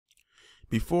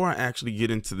Before I actually get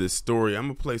into this story, I'm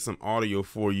gonna play some audio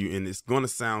for you, and it's gonna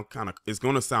sound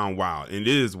wild, and it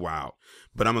is wild.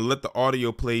 But I'm gonna let the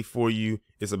audio play for you.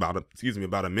 It's about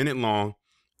a minute long,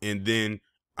 and then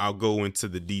I'll go into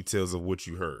the details of what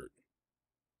you heard.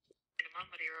 Mom,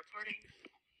 what are you reporting?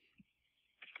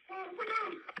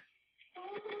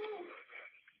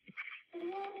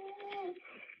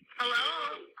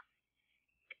 Hello?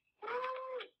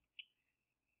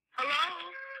 Hello?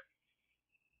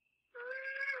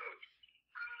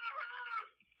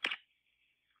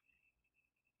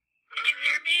 Can you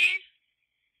hear me?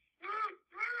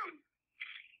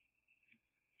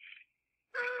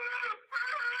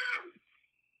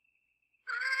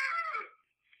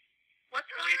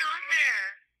 What's going on there?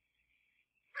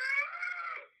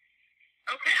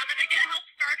 Okay, I'm gonna get help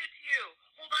started to you.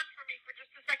 Hold on for me for just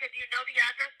a second. Do you know the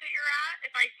address that you're at?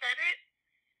 If I said it?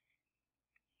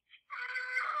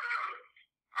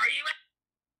 Are you at...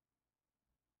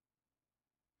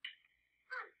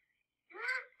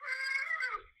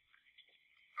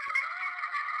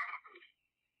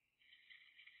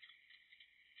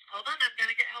 Hold on, I'm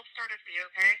gonna get help started for you,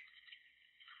 okay?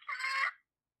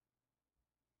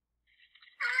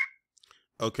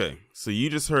 Okay, so you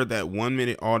just heard that 1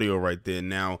 minute audio right there.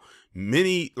 Now,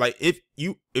 if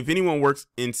anyone works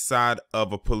inside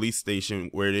of a police station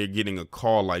where they're getting a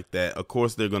call like that, of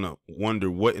course they're gonna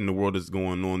wonder what in the world is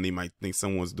going on. They might think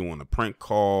someone's doing a prank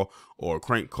call or a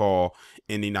crank call,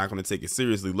 and they're not gonna take it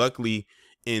seriously. Luckily,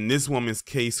 in this woman's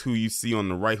case, who you see on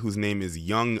the right, whose name is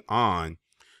Young An,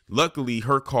 luckily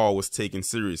her call was taken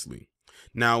seriously.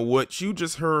 Now, what you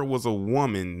just heard was a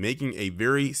woman making a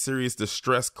very serious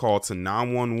distress call to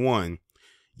 911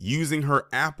 using her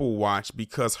Apple Watch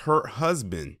because her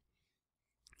husband,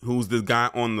 who's the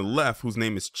guy on the left, whose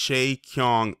name is Chae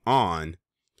Kyong,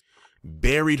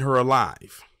 buried her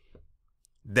alive.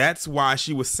 That's why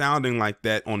she was sounding like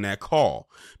that on that call,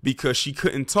 because she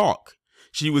couldn't talk.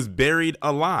 She was buried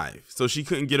alive, so she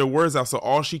couldn't get her words out. So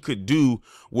all she could do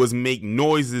was make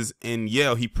noises and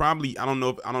yell. I don't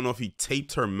know if he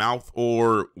taped her mouth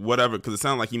or whatever, because it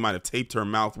sounded like he might have taped her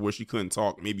mouth where she couldn't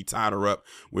talk, maybe tied her up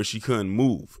where she couldn't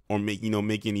move or make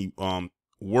any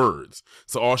words.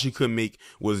 So all she could make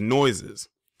was noises.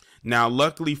 Now,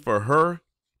 luckily for her,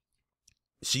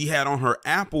 she had on her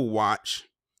Apple Watch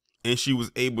and she was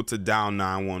able to dial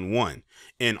 911.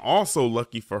 And also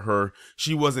lucky for her,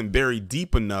 she wasn't buried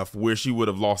deep enough where she would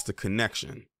have lost the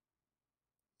connection.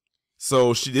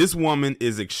 So this woman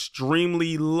is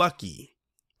extremely lucky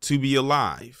to be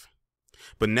alive.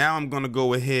 But now I'm going to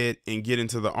go ahead and get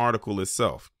into the article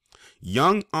itself.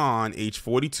 Young An, age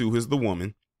 42, is the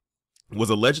woman, was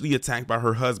allegedly attacked by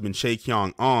her husband, Chae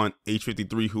Kyong, age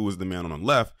 53, who was the man on the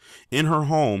left, in her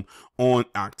home on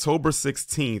October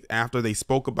 16th after they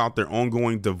spoke about their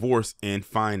ongoing divorce and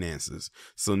finances.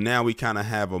 So now we kind of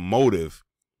have a motive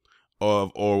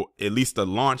of, or at least a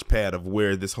launch pad of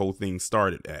where this whole thing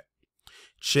started at.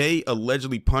 Chae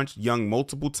allegedly punched Young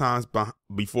multiple times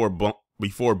before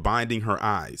binding her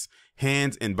eyes,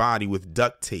 hands, and body with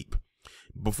duct tape.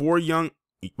 Before Young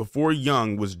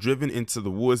was driven into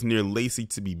the woods near Lacey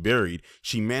to be buried,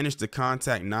 she managed to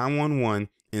contact 911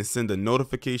 and send a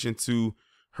notification to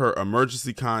her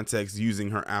emergency contacts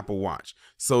using her Apple Watch.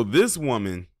 So this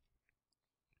woman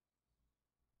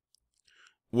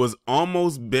was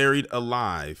almost buried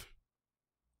alive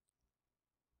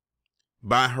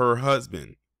by her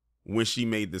husband when she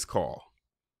made this call.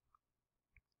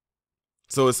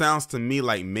 So it sounds to me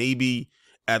like maybe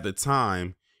at the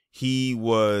time he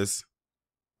was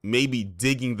maybe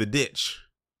digging the ditch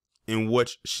in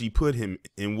which he put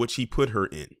her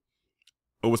in,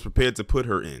 or was prepared to put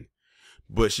her in.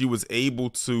 But she was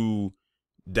able to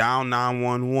dial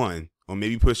 911 or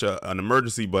maybe push an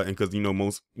emergency button, because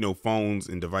most phones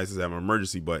and devices have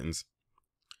emergency buttons,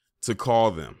 to call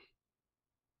them.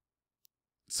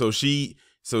 So she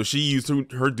used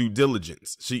her due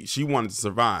diligence. She wanted to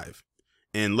survive,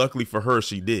 and luckily for her,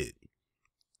 she did.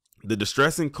 The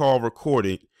distressing call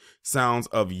recorded sounds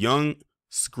of Young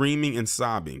screaming and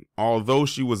sobbing. Although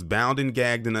she was bound and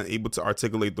gagged and unable to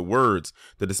articulate the words,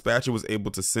 the dispatcher was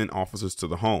able to send officers to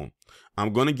the home.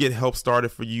 I'm going to get help started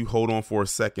for you. Hold on for a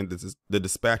second. The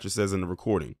dispatcher says in the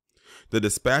recording. The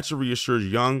dispatcher reassures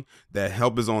Young that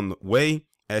help is on the way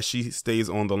as she stays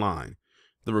on the line.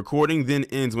 The recording then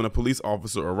ends when a police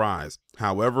officer arrives.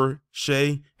 However,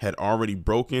 Chae had already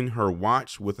broken her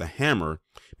watch with a hammer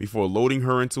before loading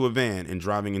her into a van and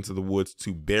driving into the woods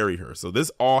to bury her. So this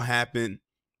all happened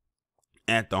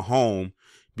at the home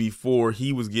before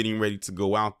he was getting ready to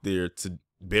go out there to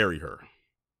bury her.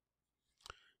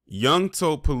 Young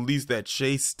told police that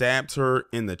Chae stabbed her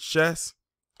in the chest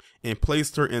and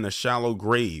placed her in a shallow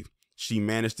grave. She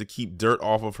managed to keep dirt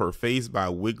off of her face by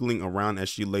wiggling around as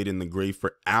she laid in the grave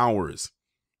for hours.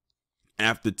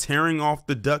 After tearing off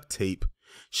the duct tape,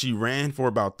 she ran for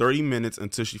about 30 minutes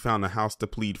until she found a house to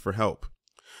plead for help.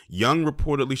 Young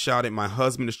reportedly shouted, "My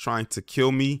husband is trying to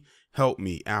kill me. Help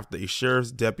me," after a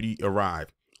sheriff's deputy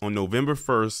arrived. On November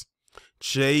 1st,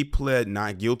 Chae pled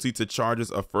not guilty to charges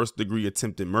of first-degree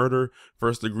attempted murder,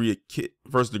 first-degree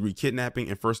kidnapping,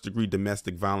 and first-degree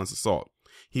domestic violence assault.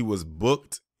 He was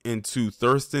booked into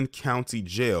Thurston County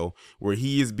Jail, where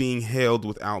he is being held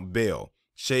without bail.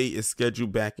 Chae is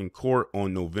scheduled back in court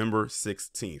on November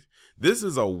 16th. This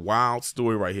is a wild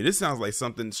story right here. This sounds like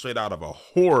something straight out of a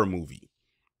horror movie.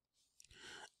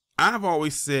 I've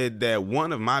always said that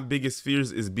one of my biggest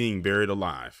fears is being buried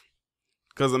alive.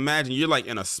 Because imagine you're like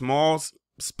in a small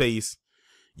space,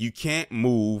 you can't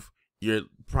move, you're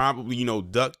probably,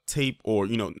 duct tape or,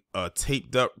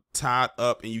 taped up, tied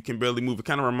up, and you can barely move. It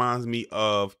kind of reminds me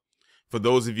of, for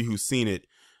those of you who've seen it,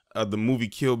 the movie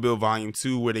Kill Bill Volume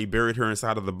 2, where they buried her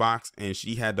inside of the box and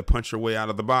she had to punch her way out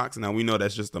of the box. Now, we know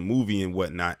that's just a movie and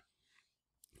whatnot,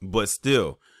 but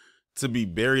still, to be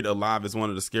buried alive is one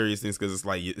of the scariest things, because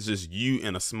it's just you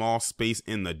in a small space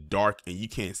in the dark and you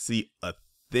can't see a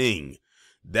thing.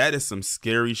 That is some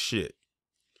scary shit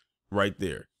right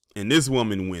there. And this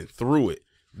woman went through it.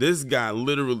 This guy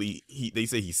literally, they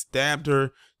say he stabbed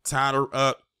her, tied her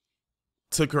up,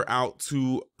 took her out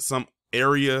to some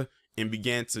area and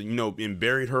began to, and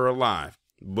buried her alive.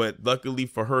 But luckily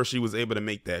for her, she was able to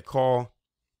make that call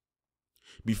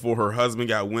before her husband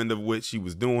got wind of what she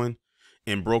was doing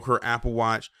and broke her Apple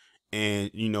Watch.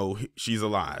 And, she's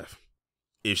alive.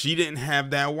 If she didn't have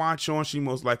that watch on, she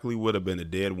most likely would have been a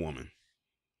dead woman.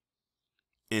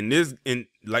 And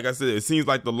like I said, it seems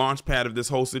like the launch pad of this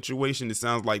whole situation, it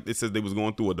sounds like it says they was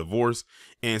going through a divorce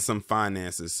and some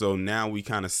finances. So now we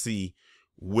kind of see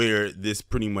where this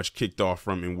pretty much kicked off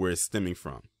from and where it's stemming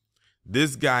from.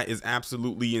 This guy is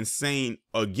absolutely insane,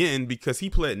 again, because he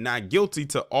pled not guilty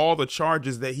to all the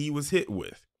charges that he was hit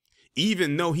with,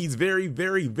 even though he's very,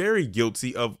 very, very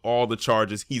guilty of all the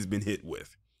charges he's been hit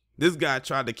with. This guy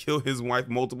tried to kill his wife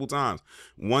multiple times.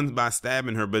 Once by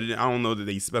stabbing her, but I don't know that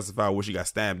they specify where she got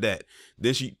stabbed at.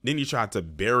 Then he tried to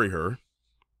bury her.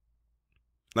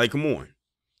 Like, come on.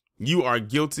 You are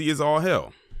guilty as all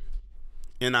hell.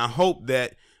 And I hope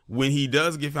that when he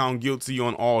does get found guilty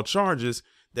on all charges,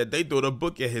 that they throw the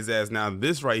book at his ass. Now,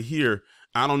 this right here,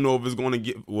 I don't know if it's going to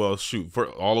get, well, shoot, for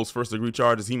all those first-degree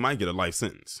charges, he might get a life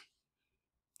sentence.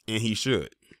 And he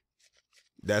should.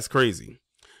 That's crazy.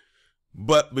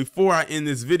 But before I end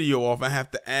this video off, I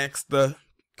have to ask the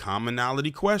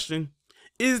commonality question.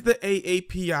 Is the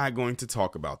AAPI going to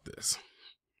talk about this?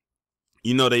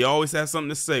 They always have something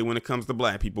to say when it comes to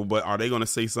black people, but are they going to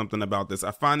say something about this?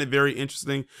 I find it very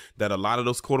interesting that a lot of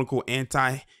those quote-unquote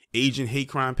anti-Asian hate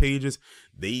crime pages,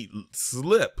 they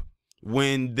slip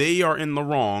when they are in the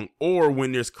wrong or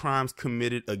when there's crimes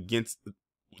committed against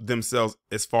themselves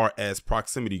as far as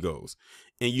proximity goes.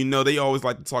 And they always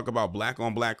like to talk about black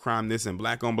on black crime this and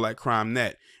black on black crime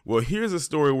that. Well, here's a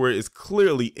story where it's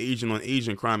clearly Asian on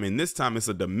Asian crime, and this time it's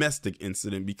a domestic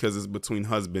incident because it's between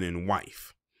husband and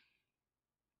wife.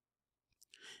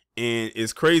 And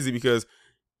it's crazy because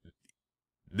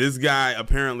this guy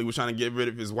apparently was trying to get rid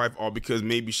of his wife, all because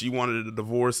maybe she wanted a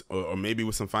divorce or maybe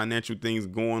with some financial things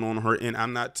going on her end.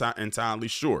 I'm not entirely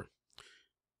sure.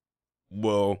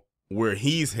 Well, where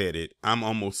he's headed, I'm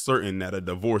almost certain that a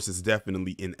divorce is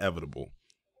definitely inevitable.